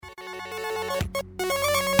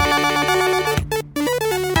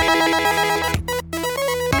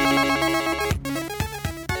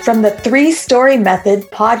From the Three Story Method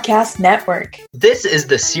Podcast Network. This is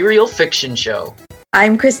the Serial Fiction Show.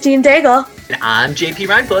 I'm Christine Daigle. And I'm JP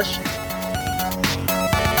Reinbush.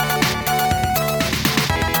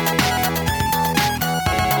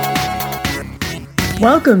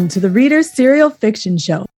 Welcome to the Reader's Serial Fiction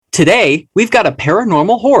Show. Today, we've got a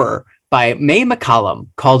paranormal horror by MacCallum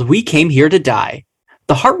called We Came Here to Die.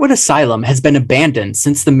 The Heartwood Asylum has been abandoned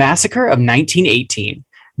since the massacre of 1918.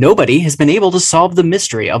 Nobody has been able to solve the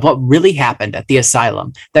mystery of what really happened at the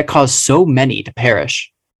asylum that caused so many to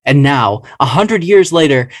perish. And now, 100 years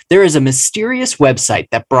later, there is a mysterious website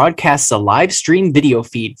that broadcasts a live stream video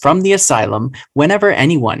feed from the asylum whenever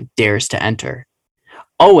anyone dares to enter.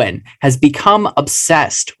 Owen has become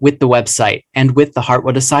obsessed with the website and with the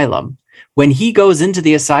Heartwood Asylum. When he goes into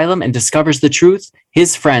the asylum and discovers the truth,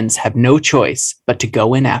 his friends have no choice but to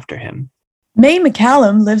go in after him.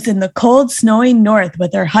 MacCallum lives in the cold, snowy north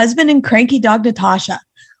with her husband and cranky dog Natasha.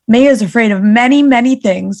 May is afraid of many, many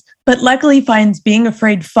things, but luckily finds being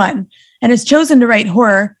afraid fun and has chosen to write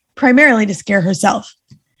horror primarily to scare herself.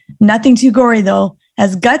 Nothing too gory, though,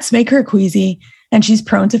 as guts make her queasy and she's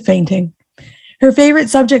prone to fainting. Her favorite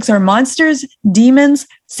subjects are monsters, demons,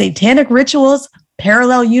 satanic rituals,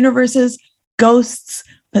 parallel universes, ghosts,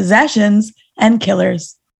 possessions, and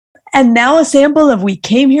killers. And now a sample of We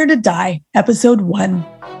Came Here to Die, Episode 1.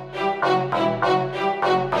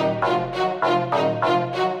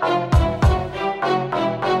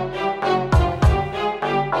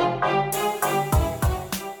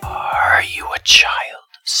 Are you a child,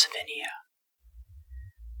 Svinia?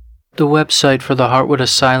 The website for the Heartwood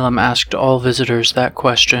Asylum asked all visitors that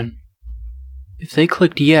question. If they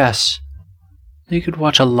clicked yes, they could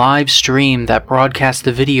watch a live stream that broadcast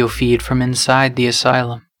the video feed from inside the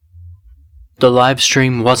asylum. The live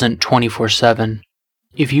stream wasn't 24/7.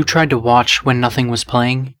 If you tried to watch when nothing was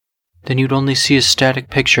playing, then you'd only see a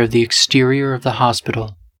static picture of the exterior of the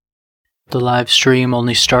hospital. The live stream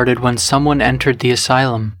only started when someone entered the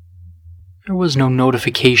asylum. There was no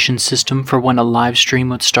notification system for when a live stream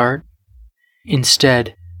would start.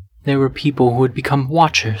 Instead, there were people who had become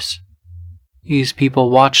watchers. These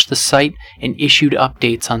people watched the site and issued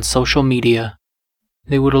updates on social media.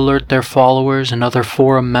 They would alert their followers and other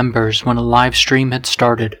forum members when a live stream had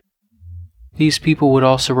started. These people would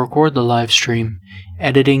also record the live stream,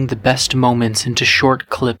 editing the best moments into short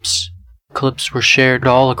clips. Clips were shared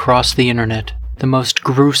all across the internet, the most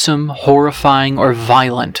gruesome, horrifying, or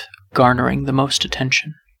violent garnering the most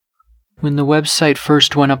attention. When the website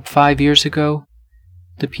first went up 5 years ago,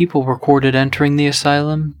 the people recorded entering the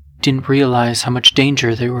asylum didn't realize how much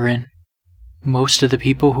danger they were in. Most of the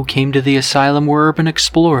people who came to the asylum were urban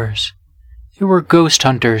explorers. They were ghost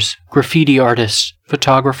hunters, graffiti artists,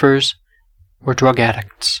 photographers, or drug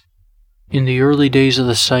addicts. In the early days of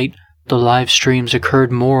the site, the live streams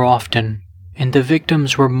occurred more often, and the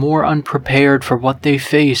victims were more unprepared for what they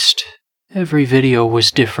faced. Every video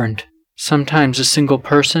was different. Sometimes a single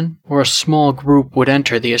person or a small group would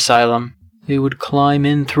enter the asylum. They would climb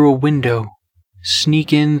in through a window,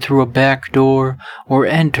 sneak in through a back door, or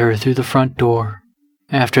enter through the front door.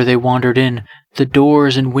 After they wandered in, the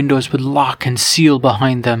doors and windows would lock and seal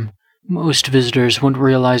behind them. Most visitors wouldn't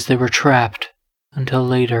realize they were trapped until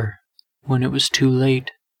later, when it was too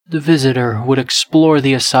late. The visitor would explore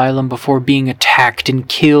the asylum before being attacked and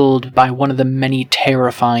killed by one of the many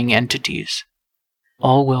terrifying entities.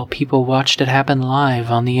 All while people watched it happen live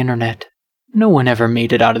on the internet. No one ever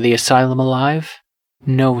made it out of the asylum alive.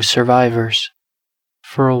 No survivors.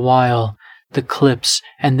 For a while, the clips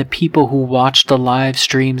and the people who watched the live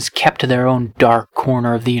streams kept their own dark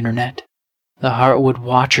corner of the internet. The Heartwood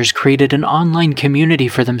Watchers created an online community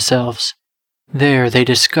for themselves. There they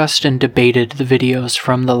discussed and debated the videos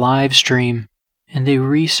from the live stream, and they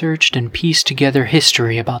researched and pieced together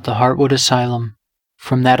history about the Heartwood Asylum.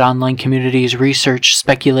 From that online community's research,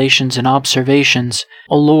 speculations, and observations,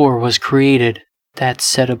 a lore was created. That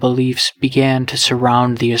set of beliefs began to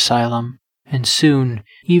surround the asylum. And soon,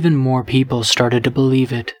 even more people started to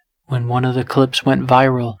believe it. When one of the clips went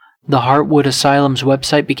viral, the Heartwood Asylum's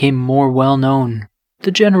website became more well-known.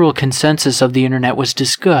 The general consensus of the internet was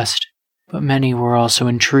disgust, but many were also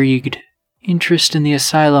intrigued. Interest in the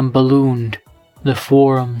asylum ballooned. The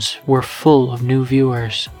forums were full of new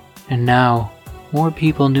viewers, and now, more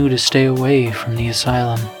people knew to stay away from the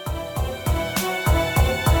asylum.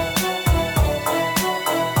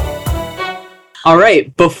 All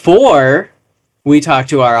right, before we talk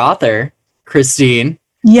to our author, Christine,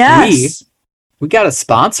 yes, we got a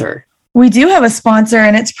sponsor. We do have a sponsor,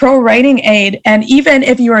 and it's Pro Writing Aid. And even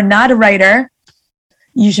if you are not a writer,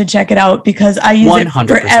 you should check it out because I use 100%. It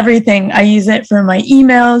for everything. I use it for my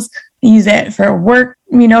emails. I use it for work,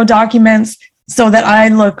 documents, so that I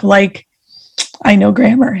look like I know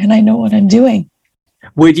grammar and I know what I'm doing.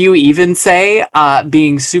 Would you even say,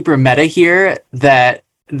 being super meta here, that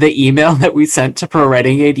the email that we sent to Pro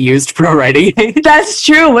Writing Aid used Pro Writing Aid? That's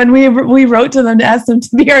true. When we wrote to them to ask them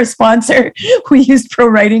to be our sponsor, we used Pro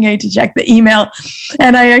Writing Aid to check the email.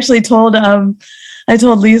 And I actually told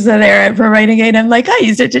Lisa there at Pro Writing Aid, I'm like, I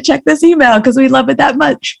used it to check this email because we love it that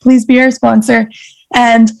much. Please be our sponsor.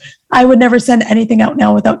 And I would never send anything out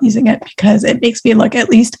now without using it because it makes me look at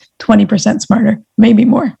least 20% smarter, maybe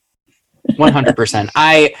more. 100%.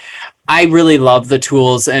 I really love the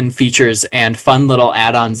tools and features and fun little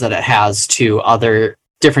add-ons that it has to other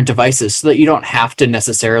different devices so that you don't have to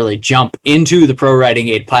necessarily jump into the Pro Writing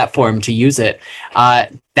Aid platform to use it.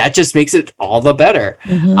 That just makes it all the better.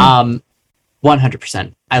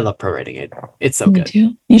 100%. I love Pro Writing Aid. It's so good.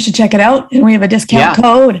 Too. You should check it out. And we have a discount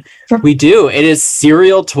code. We do. It is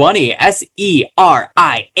Serial20.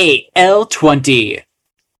 SERIAL 20.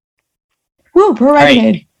 Woo, Pro Writing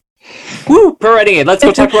Aid. Woo, Pro Writing Aid. Let's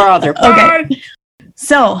go talk to our author. Okay.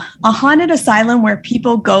 So, a haunted asylum where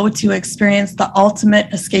people go to experience the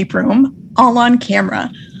ultimate escape room, all on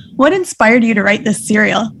camera. What inspired you to write this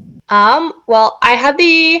serial? Well, I had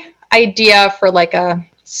the idea for like a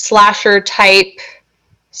slasher type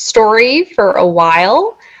story for a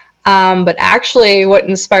while. But actually what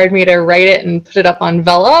inspired me to write it and put it up on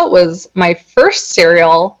Vella was my first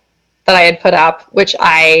serial that I had put up, which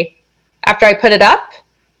after I put it up,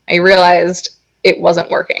 I realized it wasn't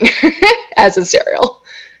working as a serial,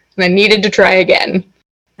 and I needed to try again.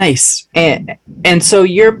 Nice. And so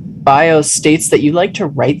your bio states that you like to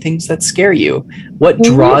write things that scare you. What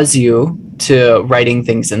draws you to writing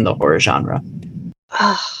things in the horror genre?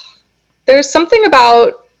 There's something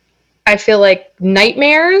about, I feel like,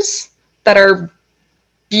 nightmares that are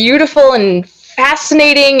beautiful and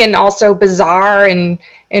fascinating and also bizarre and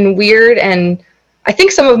weird. And I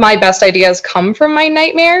think some of my best ideas come from my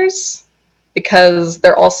nightmares because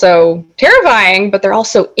they're also terrifying, but they're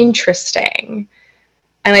also interesting.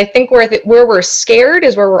 And I think where we're scared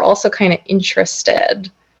is where we're also kind of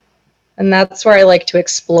interested. And that's where I like to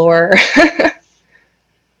explore.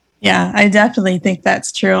 Yeah, I definitely think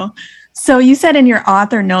that's true. So you said in your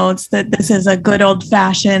author notes that this is a good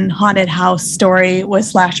old-fashioned haunted house story with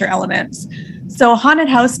slasher elements. So haunted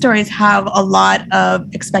house stories have a lot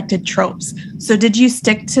of expected tropes. So did you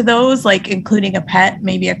stick to those, like including a pet,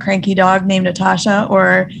 maybe a cranky dog named Natasha,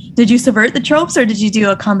 or did you subvert the tropes, or did you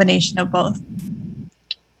do a combination of both?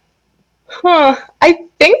 I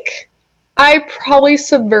think I probably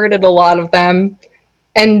subverted a lot of them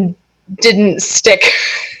and didn't stick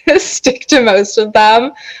to most of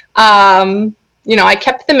them. I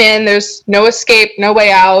kept them in. There's no escape, no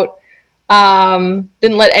way out.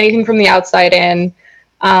 Didn't let anything from the outside in.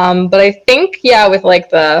 But I think, with like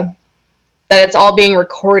that it's all being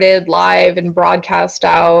recorded live and broadcast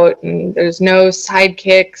out, and there's no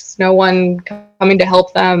sidekicks, no one coming to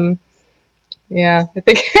help them. Yeah, I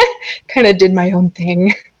think kind of did my own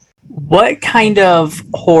thing. What kind of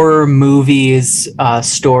horror movies,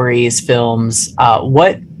 stories, films,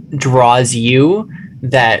 what draws you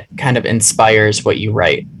that kind of inspires what you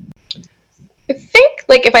write? I think,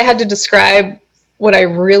 like, if I had to describe what I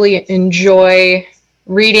really enjoy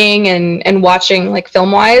reading and watching, like,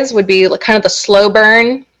 film-wise, would be like kind of the slow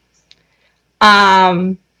burn.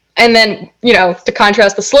 And then, to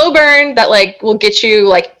contrast the slow burn that, like, will get you,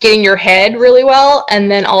 like, getting your head really well. And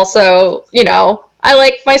then also, I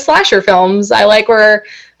like my slasher films. I like where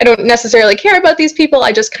I don't necessarily care about these people.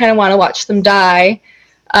 I just kind of want to watch them die.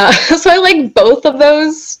 So I like both of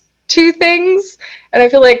those two things. And I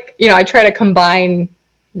feel like, I try to combine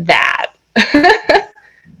that.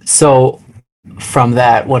 So from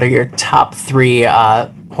that, what are your top 3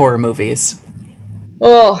 horror movies?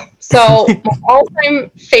 So my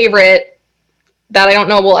all-time favorite that I don't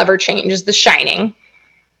know will ever change is The Shining.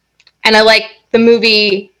 And I like the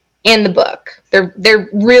movie and the book. They're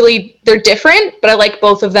different, but I like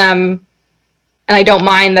both of them, and I don't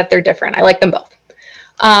mind that they're different. I like them both.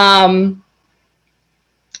 And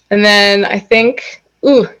then I think,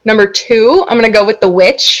 number 2, I'm going to go with The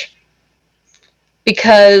Witch,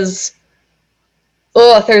 because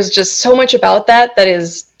there's just so much about that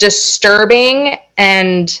is disturbing,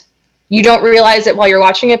 and you don't realize it while you're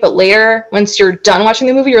watching it, but later, once you're done watching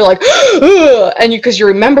the movie, you're like, and because you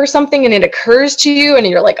remember something and it occurs to you, and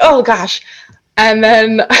you're like, oh gosh. And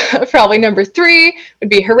then probably number 3 would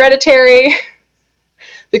be Hereditary,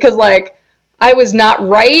 because, like, I was not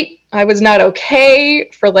right I was not okay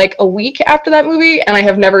for like a week after that movie, and I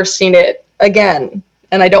have never seen it again,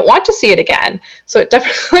 and I don't want to see it again. So it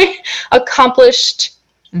definitely accomplished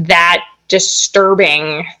that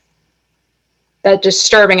disturbing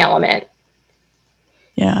element.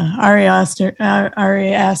 Yeah, Ari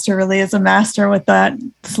Aster really is a master with that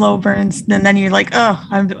slow burns, and then you're like, oh,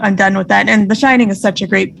 I'm done with that. And The Shining is such a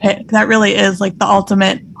great pick. That really is like the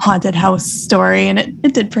ultimate haunted house story, and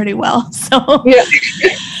it did pretty well. So, yeah.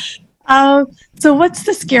 So what's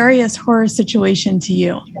the scariest horror situation to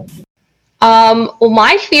you? Well,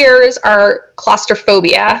 my fears are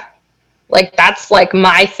claustrophobia. Like, that's like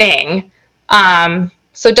my thing.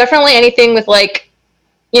 So definitely anything with like,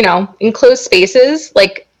 enclosed spaces.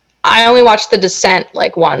 Like, I only watched The Descent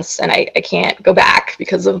like once, and I can't go back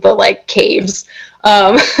because of the like caves.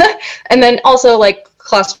 And then also like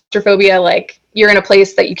claustrophobia, like you're in a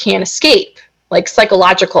place that you can't escape, like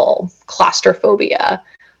psychological claustrophobia,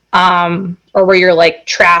 or where you're like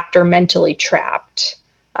trapped or mentally trapped.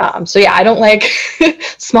 So yeah, I don't like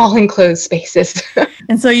small enclosed spaces.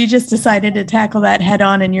 And so you just decided to tackle that head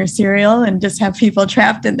on in your serial and just have people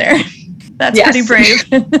trapped in there. That's pretty brave.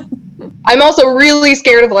 I'm also really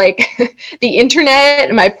scared of like the internet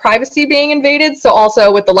and my privacy being invaded. So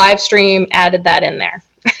also with the live stream, added that in there.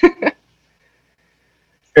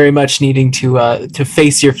 Very much needing to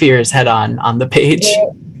face your fears head on the page.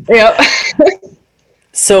 Yep.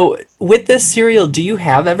 So with this serial, do you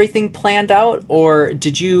have everything planned out, or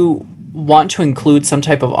did you want to include some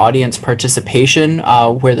type of audience participation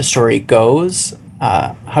where the story goes?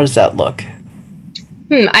 How does that look?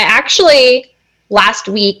 I actually last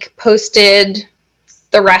week posted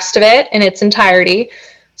the rest of it in its entirety.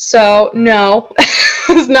 So no, I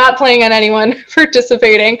was not planning on anyone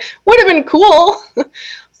participating. Would have been cool.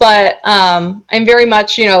 But I'm very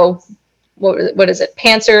much, what is it?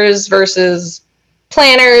 Pantsers versus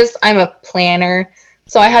planners. I'm a planner.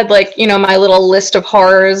 So I had like, my little list of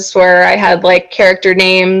horrors where I had like character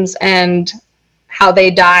names and how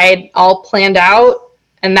they died all planned out.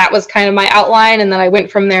 And that was kind of my outline. And then I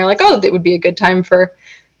went from there like, oh, it would be a good time for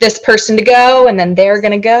this person to go. And then they're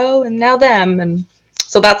going to go and now them. And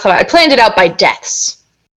so that's how I planned it out by deaths.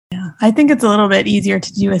 Yeah, I think it's a little bit easier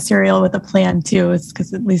to do a serial with a plan too. It's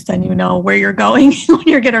because at least then you know where you're going when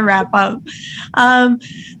you're going to wrap up.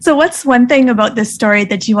 So what's one thing about this story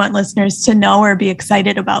that you want listeners to know or be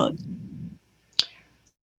excited about?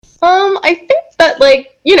 I think that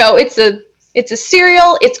it's a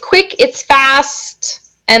serial. It's quick. It's fast.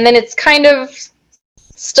 And then it's kind of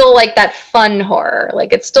still like that fun horror.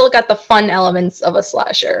 Like it's still got the fun elements of a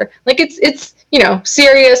slasher. Like it's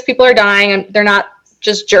serious. People are dying and they're not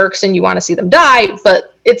just jerks and you want to see them die,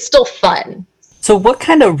 but it's still fun. So what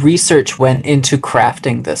kind of research went into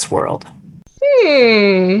crafting this world?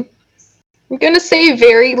 I'm going to say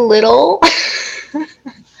very little.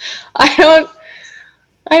 I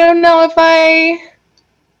don't know if I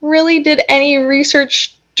really did any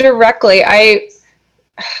research directly.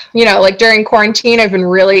 Like during quarantine, I've been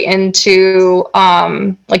really into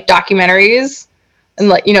like documentaries, and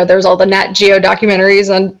like there's all the Nat Geo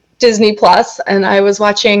documentaries on Disney Plus, and I was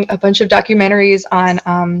watching a bunch of documentaries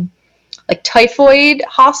on like typhoid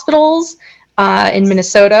hospitals in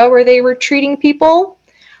Minnesota where they were treating people,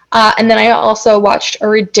 and then I also watched a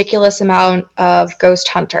ridiculous amount of ghost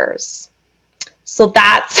hunters. So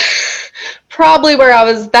that's probably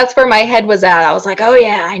that's where my head was at. I was like, oh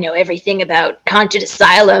yeah, I know everything about haunted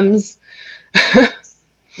asylums.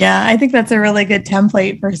 Yeah, I think that's a really good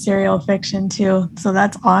template for serial fiction too. So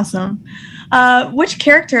that's awesome. Which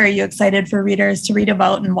character are you excited for readers to read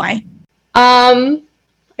about and why? I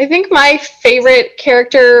think my favorite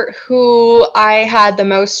character who I had the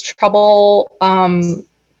most trouble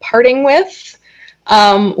parting with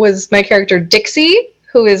was my character Dixie,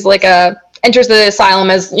 who is like enters the asylum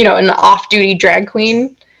as, an off-duty drag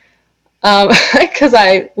queen. Because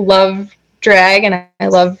I love drag and I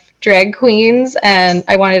love drag queens, and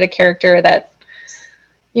I wanted a character that,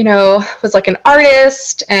 was like an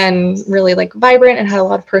artist and really like vibrant and had a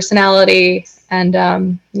lot of personality. And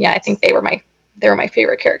I think they were my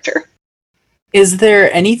favorite character. Is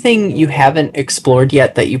there anything you haven't explored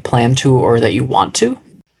yet that you plan to or that you want to?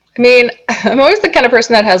 I mean, I'm always the kind of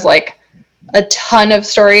person that has like a ton of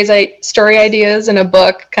story ideas in a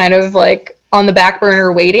book kind of like on the back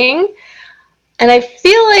burner waiting. And I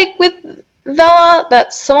feel like with Vela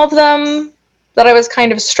that some of them that I was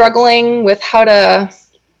kind of struggling with how to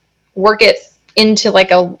work it into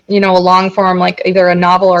like a long form, like either a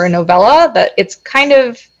novel or a novella, that it's kind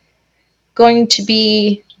of going to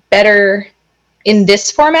be better in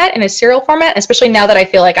this format, in a serial format, especially now that I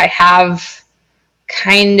feel like I have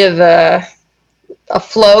kind of a a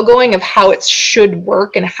flow going of how it should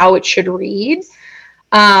work and how it should read. So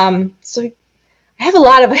I have a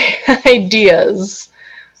lot of ideas.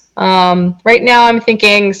 Right now I'm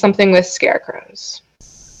thinking something with scarecrows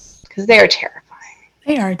because they are terrifying.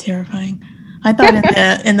 They are terrifying. I thought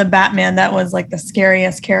in the Batman, that was like the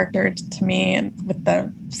scariest character to me, and with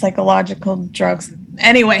the psychological drugs.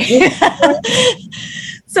 Anyway,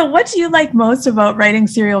 so what do you like most about writing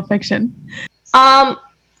serial fiction? I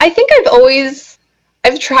think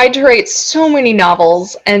I've tried to write so many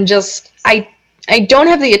novels, and just I don't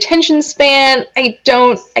have the attention span. I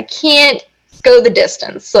can't go the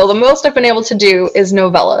distance. So the most I've been able to do is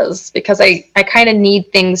novellas, because I kind of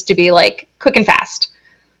need things to be like quick and fast.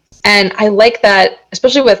 And I like that,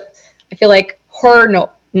 especially with, I feel like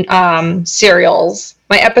horror serials,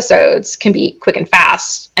 my episodes can be quick and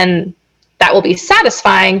fast, and that will be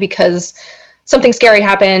satisfying because something scary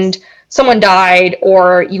happened, someone died,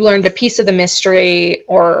 or you learned a piece of the mystery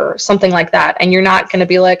or something like that. And you're not going to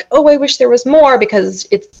be like, oh, I wish there was more, because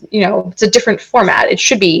it's a different format. It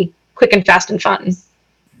should be quick and fast and fun.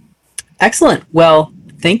 Excellent. Well,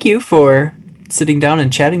 thank you for sitting down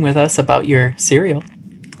and chatting with us about your serial.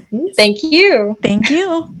 Thank you. Thank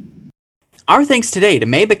you. Our thanks today to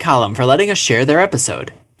May MacCallum for letting us share their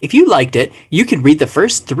episode. If you liked it, you can read the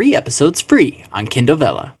first 3 episodes free on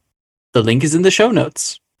Kindlevella. The link is in the show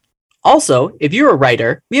notes. Also, if you're a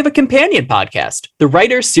writer, we have a companion podcast, The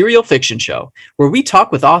Writer's Serial Fiction Show, where we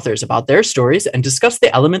talk with authors about their stories and discuss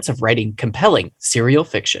the elements of writing compelling serial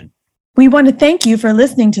fiction. We want to thank you for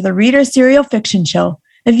listening to the Reader Serial Fiction Show.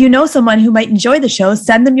 If you know someone who might enjoy the show,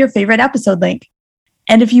 send them your favorite episode link.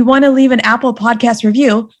 And if you want to leave an Apple Podcast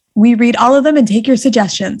review, we read all of them and take your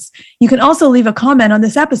suggestions. You can also leave a comment on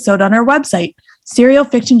this episode on our website,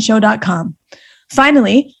 serialfictionshow.com.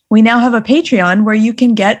 Finally, we now have a Patreon where you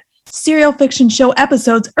can get Serial Fiction Show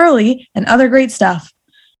episodes early and other great stuff.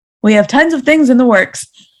 We have tons of things in the works.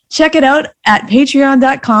 Check it out at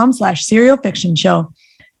patreon.com/serialfictionshow.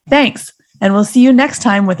 Thanks, and we'll see you next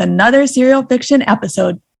time with another serial fiction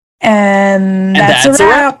episode. And that's a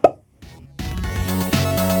wrap.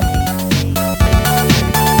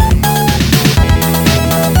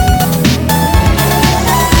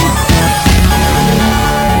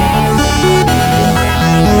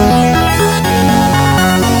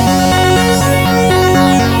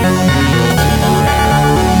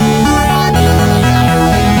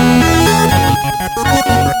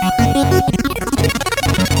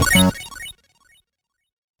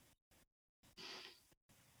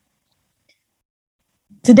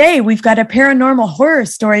 Today, we've got a paranormal horror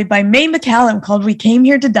story by May MacCallum called We Came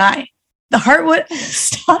Here to Die. The Heartwood...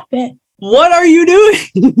 Stop it. What are you doing?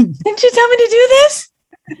 Didn't you tell me to do this?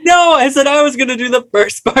 No, I said I was going to do the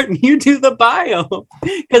first part and you do the bio,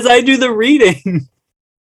 because I do the reading.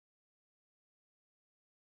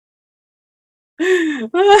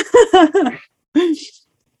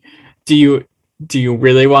 Do you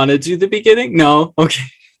really want to do the beginning? No? Okay.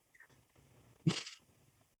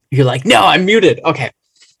 You're like, no, I'm muted. Okay.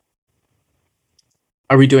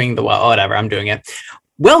 Are we doing the, well, whatever, I'm doing it.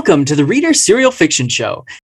 Welcome to the Reader Serial Fiction Show.